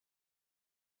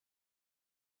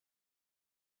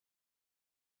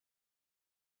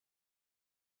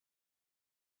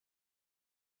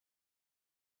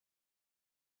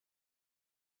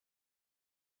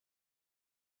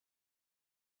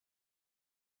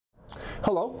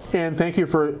Hello, and thank you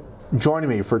for joining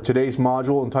me for today's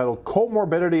module entitled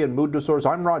Comorbidity and Mood Disorders.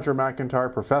 I'm Roger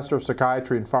McIntyre, Professor of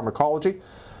Psychiatry and Pharmacology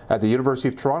at the University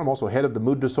of Toronto. I'm also head of the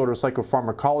Mood Disorder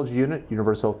Psychopharmacology Unit,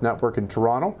 Universal Health Network in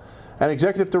Toronto, and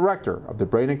Executive Director of the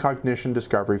Brain and Cognition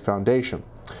Discovery Foundation.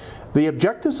 The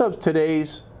objectives of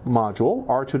today's module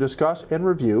are to discuss and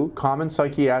review common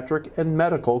psychiatric and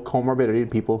medical comorbidity in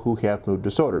people who have mood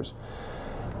disorders.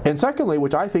 And secondly,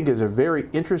 which I think is a very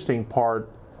interesting part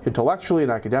intellectually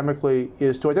and academically,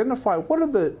 is to identify what are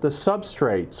the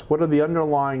substrates, what are the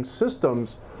underlying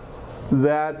systems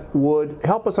that would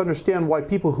help us understand why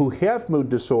people who have mood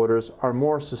disorders are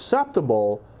more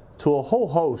susceptible to a whole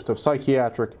host of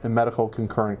psychiatric and medical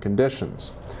concurrent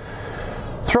conditions.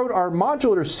 Throughout our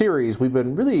modular series, we've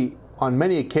been really, on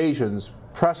many occasions,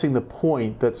 pressing the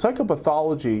point that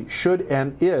psychopathology should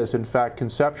and is, in fact,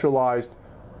 conceptualized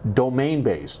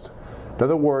domain-based. In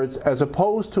other words, as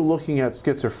opposed to looking at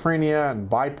schizophrenia and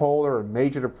bipolar and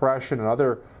major depression and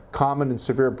other common and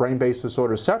severe brain-based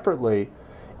disorders separately,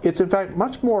 it's in fact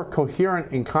much more coherent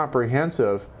and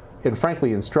comprehensive and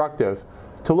frankly instructive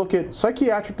to look at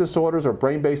psychiatric disorders or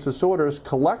brain-based disorders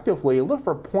collectively and look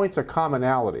for points of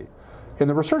commonality. And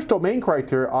the research domain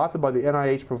criteria authored by the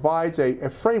NIH provides a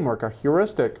framework, a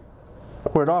heuristic,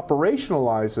 where it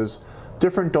operationalizes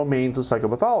different domains of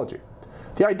psychopathology.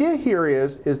 The idea here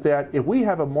is that if we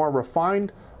have a more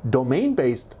refined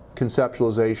domain-based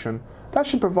conceptualization, that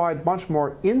should provide much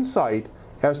more insight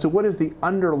as to what is the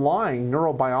underlying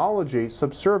neurobiology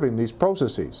subserving these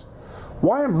processes.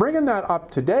 Why I'm bringing that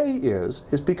up today is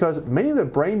because many of the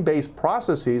brain-based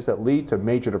processes that lead to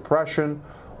major depression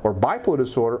or bipolar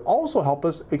disorder also help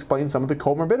us explain some of the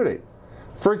comorbidity.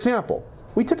 For example,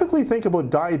 we typically think about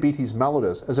diabetes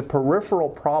mellitus as a peripheral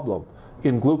problem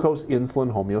in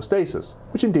glucose-insulin homeostasis,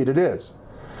 which indeed it is.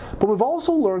 But we've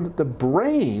also learned that the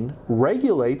brain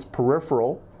regulates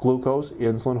peripheral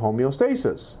glucose-insulin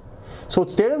homeostasis. So it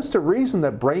stands to reason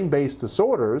that brain-based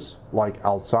disorders like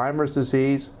Alzheimer's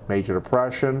disease, major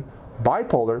depression,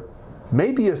 bipolar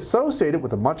may be associated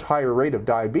with a much higher rate of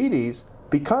diabetes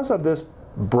because of this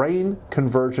brain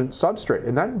convergent substrate,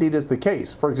 and that indeed is the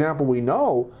case. For example, we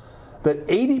know that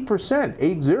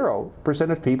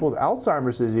 80% of people with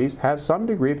Alzheimer's disease have some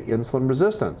degree of insulin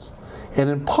resistance. And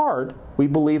in part, we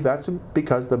believe that's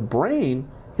because the brain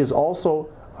is also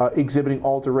exhibiting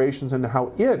alterations in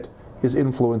how it is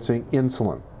influencing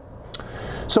insulin.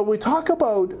 So when we talk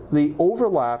about the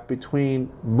overlap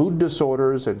between mood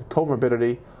disorders and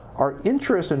comorbidity, our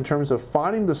interest in terms of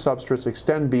finding the substrates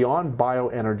extend beyond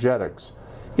bioenergetics.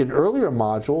 In earlier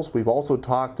modules, we've also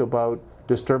talked about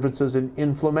disturbances in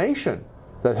inflammation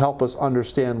that help us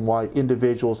understand why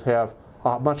individuals have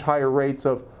much higher rates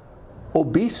of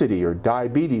obesity or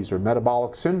diabetes or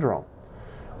metabolic syndrome.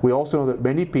 We also know that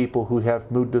many people who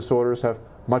have mood disorders have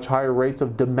much higher rates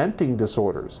of dementing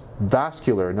disorders,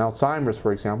 vascular and Alzheimer's,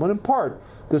 for example, and in part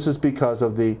this is because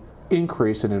of the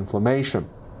increase in inflammation.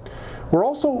 We're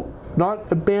also not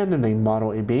abandoning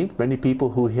monoamines. Many people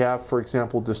who have, for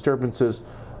example, disturbances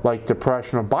like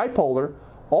depression or bipolar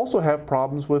also have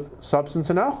problems with substance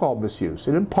and alcohol misuse.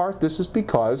 And in part, this is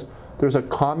because there's a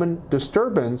common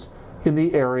disturbance in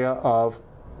the area of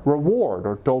reward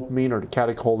or dopamine or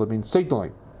catecholamine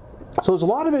signaling. So there's a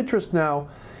lot of interest now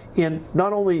in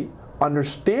not only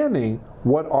understanding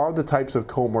what are the types of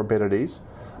comorbidities,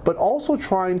 but also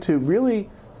trying to really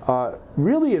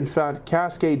in fact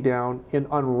cascade down and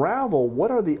unravel what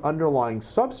are the underlying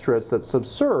substrates that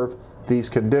subserve these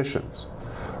conditions.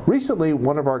 Recently,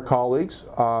 one of our colleagues,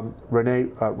 Renee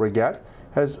Reguet,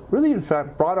 has really in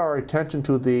fact brought our attention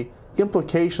to the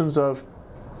implications of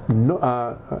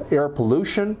air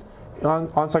pollution on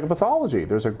psychopathology.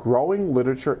 There's a growing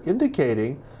literature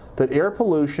indicating that air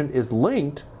pollution is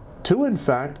linked to, in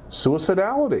fact,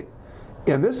 suicidality.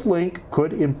 And this link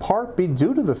could in part be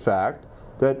due to the fact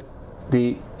that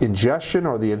the ingestion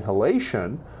or the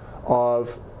inhalation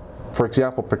of, for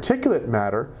example, particulate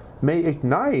matter may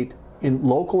ignite in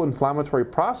local inflammatory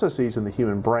processes in the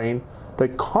human brain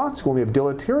that consequently have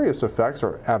deleterious effects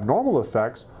or abnormal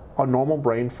effects on normal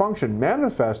brain function,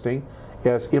 manifesting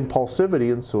as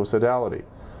impulsivity and suicidality.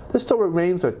 This still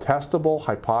remains a testable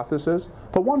hypothesis,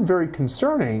 but one very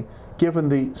concerning given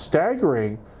the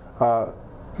staggering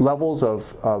levels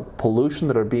of pollution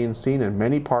that are being seen in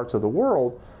many parts of the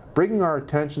world, bringing our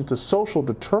attention to social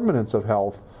determinants of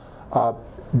health,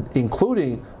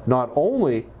 including not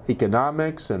only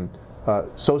economics and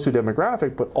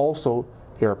sociodemographic, but also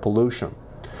air pollution.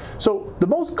 So the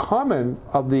most common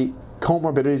of the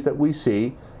comorbidities that we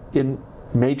see in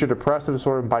major depressive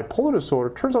disorder and bipolar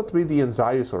disorder turns out to be the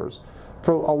anxiety disorders.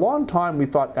 For a long time, we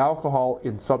thought alcohol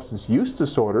in substance use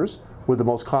disorders were the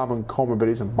most common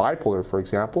comorbidities in bipolar, for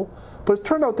example, but it's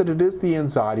turned out that it is the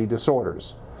anxiety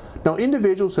disorders. Now,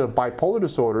 individuals who have bipolar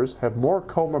disorders have more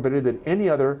comorbidity than any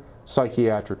other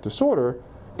psychiatric disorder,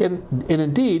 and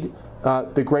indeed,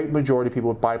 the great majority of people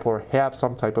with bipolar have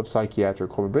some type of psychiatric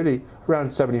comorbidity,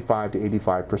 around 75 to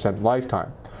 85%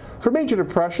 lifetime. For major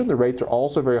depression, the rates are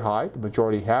also very high. The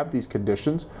majority have these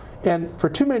conditions, and for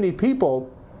too many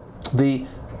people, the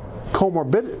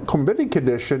comorbidity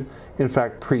condition, in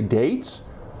fact, predates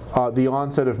the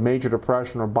onset of major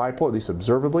depression or bipolar, at least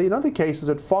observably. In other cases,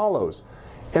 it follows.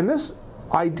 And this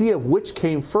idea of which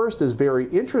came first is very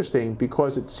interesting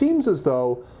because it seems as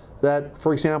though that,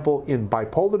 for example, in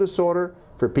bipolar disorder,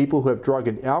 for people who have drug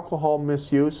and alcohol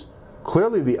misuse,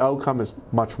 clearly the outcome is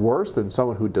much worse than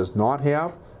someone who does not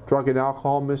have drug and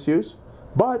alcohol misuse.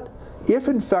 But if,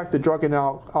 in fact, the drug and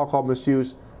alcohol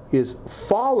misuse is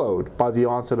followed by the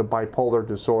onset of bipolar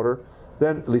disorder,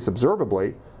 then, at least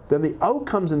observably, then the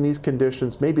outcomes in these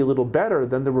conditions may be a little better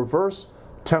than the reverse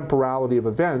temporality of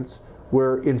events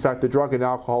where, in fact, the drug and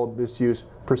alcohol misuse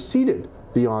preceded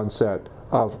the onset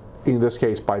of, in this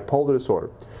case, bipolar disorder.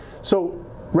 So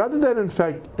rather than, in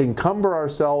fact, encumber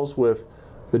ourselves with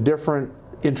the different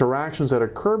interactions that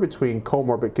occur between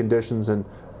comorbid conditions and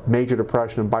major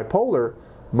depression and bipolar,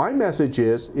 my message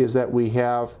is that we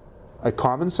have a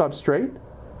common substrate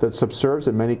that subserves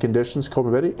in many conditions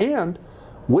comorbidity, and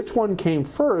which one came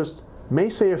first may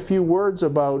say a few words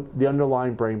about the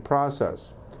underlying brain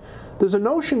process. There's a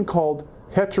notion called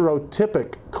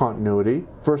heterotypic continuity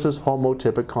versus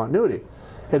homotypic continuity.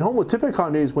 And homotypic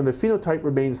continuity is when the phenotype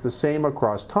remains the same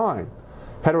across time.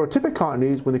 Heterotypic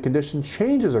continuity is when the condition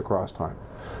changes across time.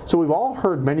 So we've all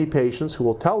heard many patients who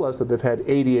will tell us that they've had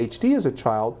ADHD as a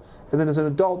child, and then as an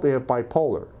adult they have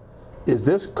bipolar. Is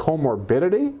this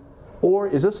comorbidity, or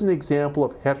is this an example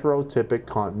of heterotypic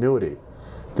continuity?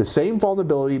 The same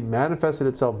vulnerability manifested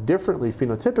itself differently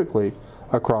phenotypically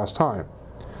across time.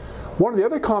 One of the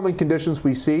other common conditions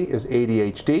we see is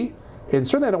ADHD, and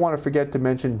certainly I don't want to forget to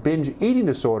mention binge eating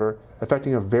disorder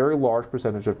affecting a very large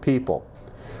percentage of people.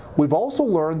 We've also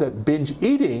learned that binge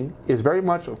eating is very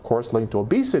much, of course, linked to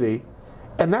obesity,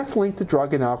 and that's linked to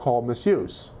drug and alcohol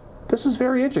misuse. This is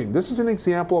very interesting. This is an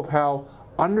example of how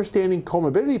understanding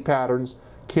comorbidity patterns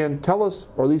can tell us,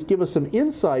 or at least give us some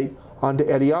insight onto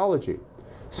etiology.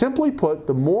 Simply put,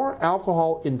 the more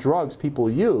alcohol and drugs people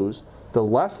use, the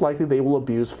less likely they will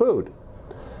abuse food.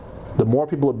 The more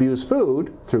people abuse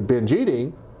food through binge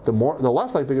eating, the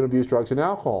less likely they're going to abuse drugs and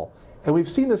alcohol. And we've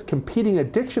seen this competing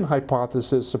addiction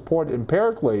hypothesis supported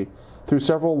empirically through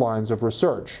several lines of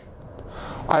research.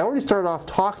 I already started off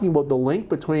talking about the link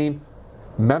between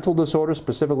mental disorders,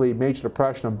 specifically major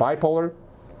depression and bipolar,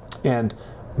 and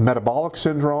metabolic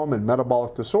syndrome and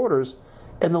metabolic disorders,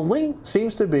 and the link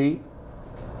seems to be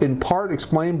in part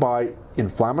explained by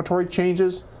inflammatory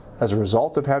changes as a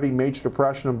result of having major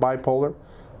depression and bipolar.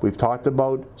 We've talked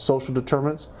about social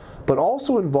determinants, but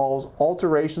also involves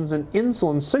alterations in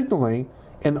insulin signaling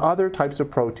and other types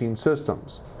of protein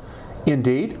systems.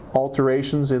 Indeed,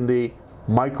 alterations in the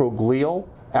microglial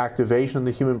activation in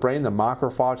the human brain, the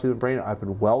macrophage of the brain, have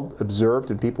been well observed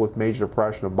in people with major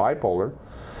depression and bipolar.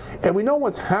 And we know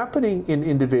what's happening in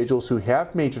individuals who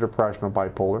have major depression or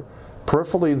bipolar.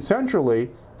 Peripherally and centrally,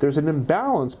 there's an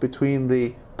imbalance between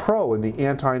the pro and the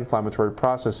anti-inflammatory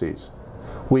processes.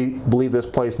 We believe this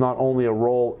plays not only a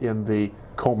role in the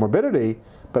comorbidity,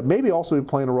 but maybe also be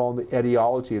playing a role in the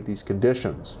etiology of these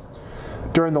conditions.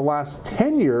 During the last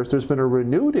 10 years, there's been a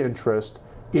renewed interest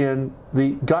in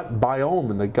the gut biome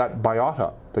and the gut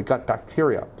biota, the gut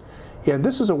bacteria. And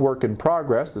this is a work in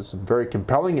progress. There's some very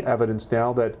compelling evidence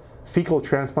now that fecal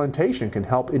transplantation can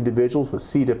help individuals with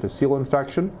C. difficile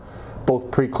infection.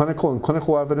 Both preclinical and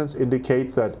clinical evidence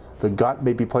indicates that the gut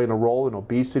may be playing a role in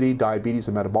obesity, diabetes,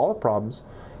 and metabolic problems.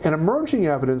 And emerging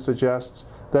evidence suggests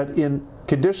that in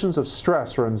conditions of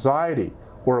stress or anxiety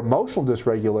or emotional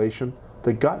dysregulation,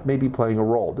 the gut may be playing a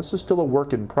role. This is still a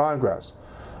work in progress.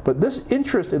 But this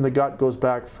interest in the gut goes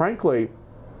back, frankly,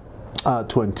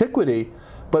 to antiquity,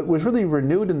 but was really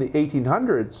renewed in the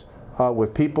 1800s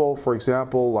with people, for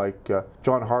example, like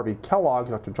John Harvey Kellogg,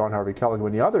 Dr. John Harvey Kellogg, and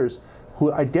many others,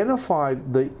 who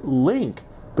identified the link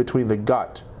between the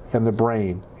gut and the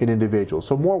brain in individuals.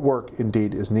 So more work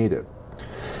indeed is needed.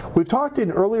 We've talked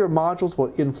in earlier modules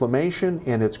about inflammation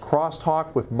and its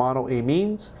crosstalk with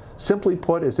monoamines. Simply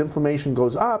put, as inflammation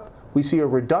goes up, we see a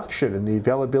reduction in the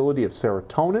availability of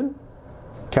serotonin,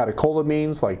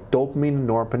 catecholamines like dopamine and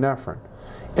norepinephrine.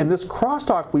 And this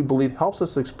crosstalk, we believe, helps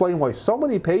us explain why so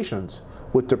many patients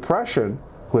with depression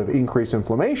who have increased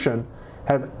inflammation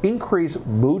have increased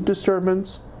mood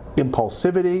disturbance,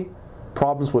 impulsivity,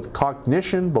 problems with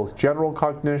cognition, both general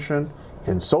cognition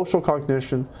and social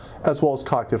cognition, as well as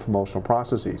cognitive emotional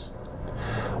processes.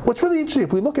 What's really interesting,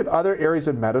 if we look at other areas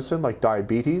of medicine like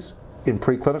diabetes in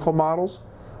preclinical models,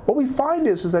 what we find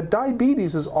is that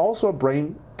diabetes is also a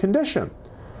brain condition.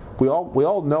 We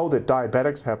all know that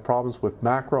diabetics have problems with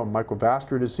macro and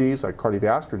microvascular disease like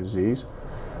cardiovascular disease,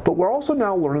 but we're also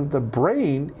now learning that the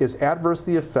brain is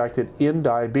adversely affected in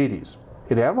diabetes.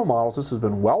 In animal models, this has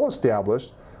been well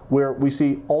established, where we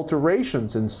see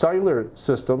alterations in cellular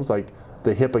systems like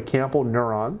the hippocampal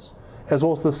neurons, as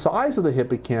well as the size of the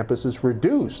hippocampus is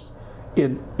reduced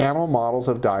in animal models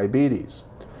of diabetes.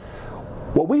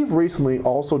 What we've recently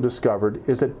also discovered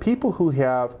is that people who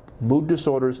have mood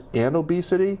disorders and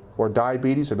obesity, or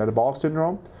diabetes or metabolic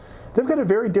syndrome, they've got a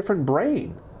very different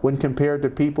brain when compared to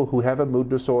people who have a mood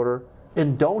disorder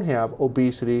and don't have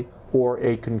obesity or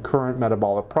a concurrent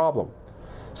metabolic problem.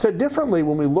 Said differently,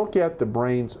 when we look at the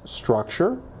brain's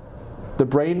structure, the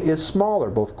brain is smaller,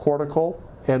 both cortical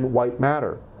and white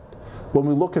matter. When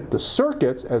we look at the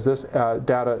circuits, as this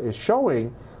data is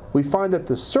showing, we find that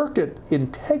the circuit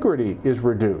integrity is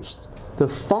reduced. The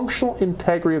functional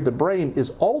integrity of the brain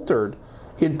is altered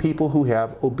in people who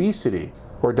have obesity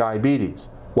or diabetes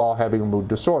while having a mood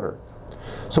disorder.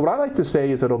 So what I like to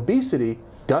say is that obesity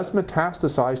does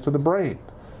metastasize to the brain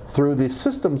through the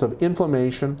systems of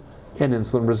inflammation and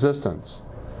insulin resistance.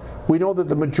 We know that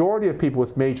the majority of people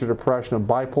with major depression and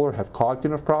bipolar have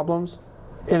cognitive problems,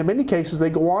 and in many cases they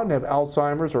go on to have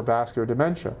Alzheimer's or vascular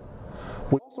dementia.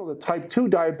 Also, the type 2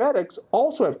 diabetics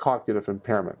also have cognitive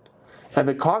impairment. And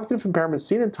the cognitive impairment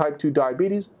seen in type 2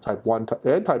 diabetes, type 1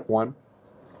 and type 1,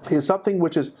 is something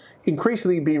which is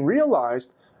increasingly being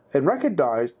realized and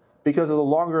recognized because of the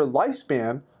longer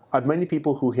lifespan of many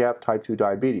people who have type 2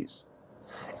 diabetes.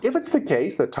 If it's the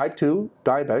case that type 2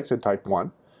 diabetics and type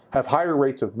 1 have higher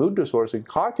rates of mood disorders and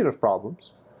cognitive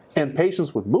problems, and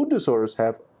patients with mood disorders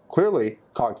have clearly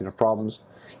cognitive problems,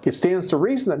 it stands to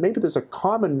reason that maybe there's a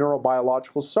common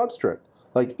neurobiological substrate,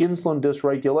 like insulin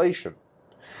dysregulation.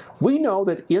 We know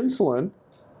that insulin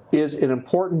is an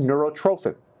important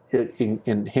neurotrophin. It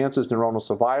enhances neuronal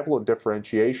survival and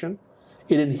differentiation.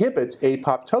 It inhibits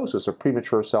apoptosis, or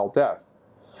premature cell death.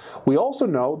 We also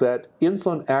know that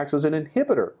insulin acts as an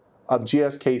inhibitor of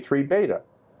GSK3 beta.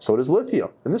 So does lithium,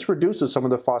 and this reduces some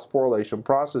of the phosphorylation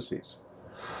processes.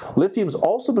 Lithium's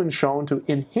also been shown to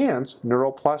enhance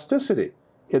neuroplasticity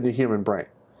in the human brain.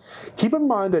 Keep in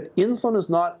mind that insulin is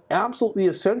not absolutely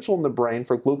essential in the brain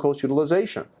for glucose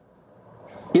utilization.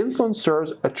 Insulin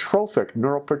serves a trophic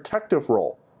neuroprotective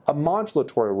role, a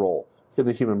modulatory role in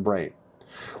the human brain.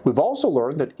 We've also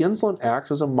learned that insulin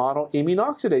acts as a monoamine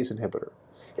oxidase inhibitor.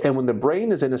 And when the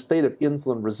brain is in a state of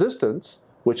insulin resistance,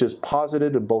 which is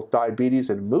posited in both diabetes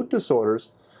and mood disorders,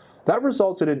 that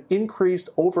results in an increased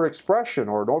overexpression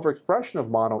or an overexpression of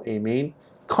monoamine.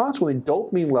 Consequently,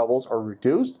 dopamine levels are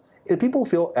reduced and people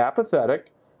feel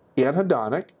apathetic,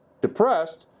 anhedonic,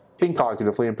 depressed, and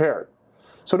cognitively impaired.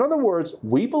 So in other words,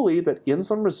 we believe that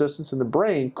insulin resistance in the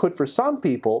brain could, for some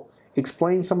people,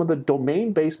 explain some of the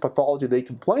domain-based pathology they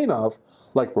complain of,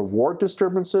 like reward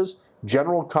disturbances,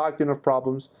 general cognitive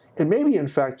problems, and maybe in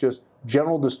fact just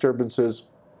general disturbances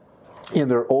in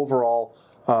their overall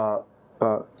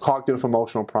cognitive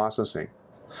emotional processing.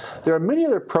 There are many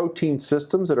other protein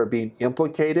systems that are being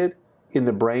implicated in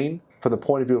the brain from the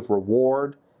point of view of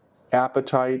reward,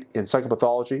 appetite, and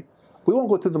psychopathology. We won't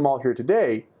go through them all here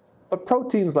today, but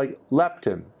proteins like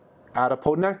leptin,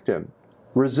 adiponectin,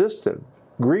 resistin,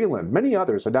 ghrelin, many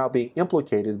others are now being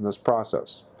implicated in this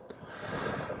process.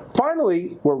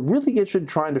 Finally, we're really interested in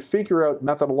trying to figure out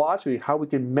methodologically how we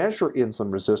can measure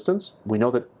insulin resistance. We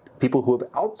know that people who have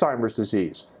Alzheimer's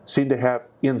disease seem to have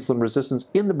insulin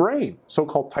resistance in the brain,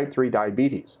 so-called type 3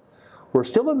 diabetes. We're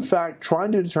still, in fact,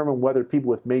 trying to determine whether people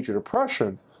with major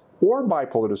depression or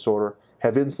bipolar disorder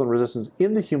have insulin resistance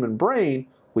in the human brain.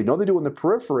 We know they do in the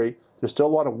periphery. There's still a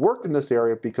lot of work in this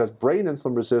area because brain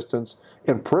insulin resistance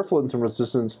and peripheral insulin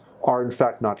resistance are, in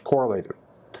fact, not correlated.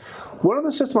 One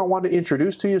other system I want to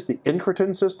introduce to you is the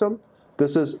incretin system.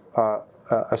 This is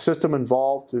a system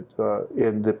involved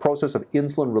in the process of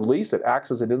insulin release. It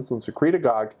acts as an insulin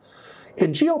secretagogue.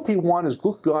 And GLP-1 is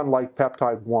glucagon-like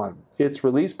peptide 1. It's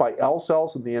released by L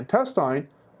cells in the intestine,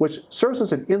 which serves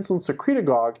as an insulin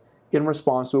secretagogue in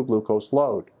response to a glucose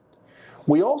load.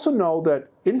 We also know that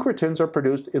incretins are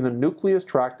produced in the nucleus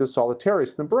tractus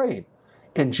solitarius in the brain.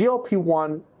 And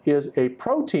GLP-1 is a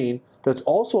protein that's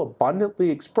also abundantly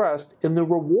expressed in the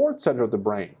reward center of the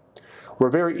brain. We're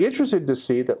very interested to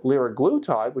see that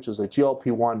liraglutide, which is a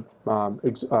GLP-1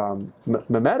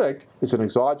 mimetic, is an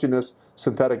exogenous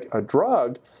synthetic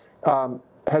drug,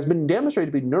 has been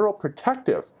demonstrated to be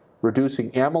neuroprotective, reducing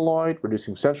amyloid,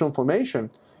 reducing central inflammation,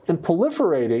 and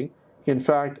proliferating, in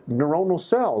fact, neuronal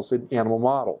cells in animal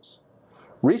models.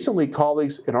 Recently,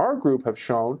 colleagues in our group have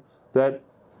shown that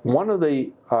one of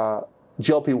the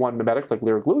GLP-1 mimetics, like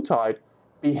liraglutide,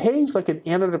 behaves like an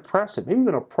antidepressant, maybe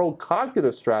even a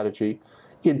pro-cognitive strategy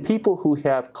in people who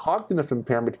have cognitive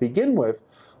impairment to begin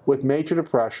with major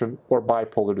depression or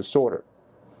bipolar disorder.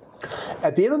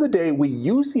 At the end of the day, we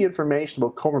use the information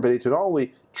about comorbidity to not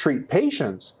only treat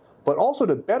patients, but also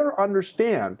to better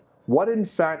understand what in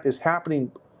fact is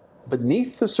happening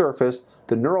beneath the surface,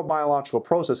 the neurobiological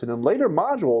process. And in later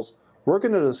modules, we're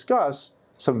going to discuss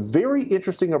some very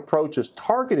interesting approaches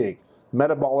targeting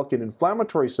metabolic and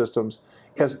inflammatory systems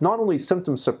as not only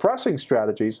symptom-suppressing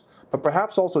strategies, but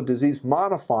perhaps also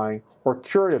disease-modifying or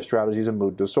curative strategies in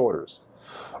mood disorders.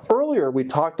 Earlier, we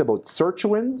talked about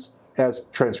sirtuins as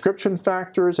transcription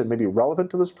factors and maybe relevant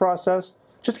to this process.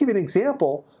 Just to give you an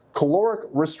example, caloric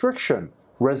restriction,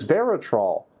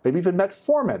 resveratrol, maybe even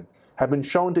metformin have been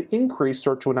shown to increase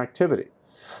sirtuin activity.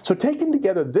 So taken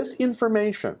together, this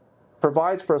information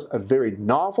provides for us a very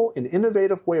novel and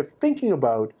innovative way of thinking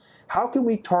about how can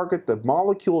we target the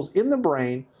molecules in the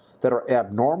brain that are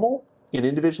abnormal in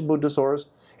individual mood disorders,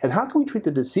 and how can we treat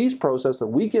the disease process that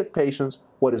we give patients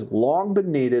what has long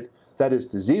been needed, that is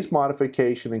disease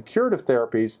modification and curative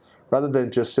therapies rather than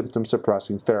just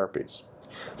symptom-suppressing therapies.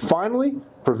 Finally,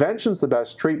 prevention is the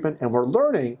best treatment, and we're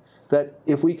learning that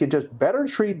if we can just better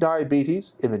treat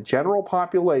diabetes in the general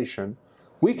population,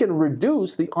 we can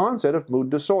reduce the onset of mood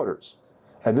disorders.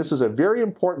 And this is a very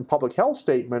important public health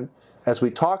statement as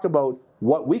we talk about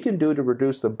what we can do to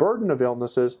reduce the burden of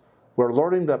illnesses. We're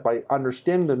learning that by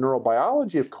understanding the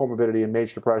neurobiology of comorbidity and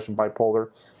major depression bipolar,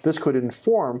 this could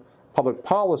inform public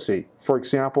policy. For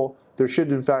example, there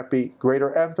should in fact be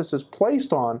greater emphasis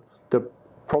placed on the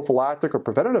prophylactic or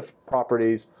preventative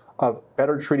properties of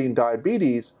better treating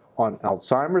diabetes on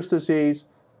Alzheimer's disease,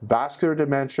 vascular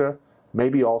dementia,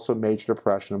 maybe also major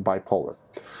depression and bipolar.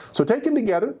 So taken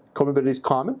together, comorbidity is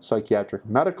common, psychiatric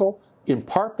and medical, in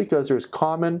part because there's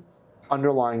common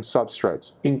underlying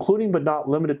substrates, including but not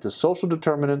limited to social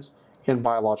determinants and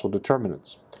biological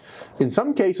determinants. In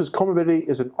some cases, comorbidity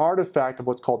is an artifact of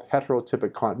what's called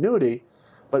heterotypic continuity,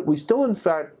 but we still in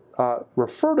fact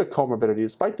refer to comorbidity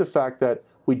despite the fact that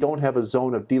we don't have a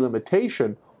zone of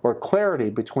delimitation or clarity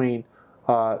between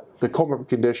the comorbid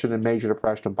condition and major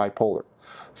depression and bipolar.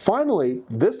 Finally,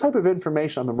 this type of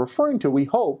information I'm referring to, we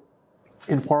hope,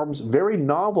 informs very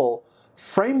novel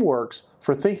frameworks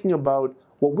for thinking about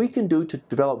what we can do to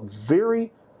develop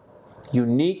very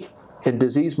unique and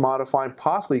disease-modifying,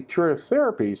 possibly curative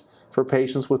therapies for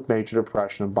patients with major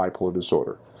depression and bipolar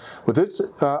disorder. With this,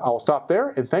 I'll stop there,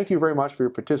 and thank you very much for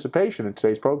your participation in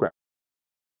today's program.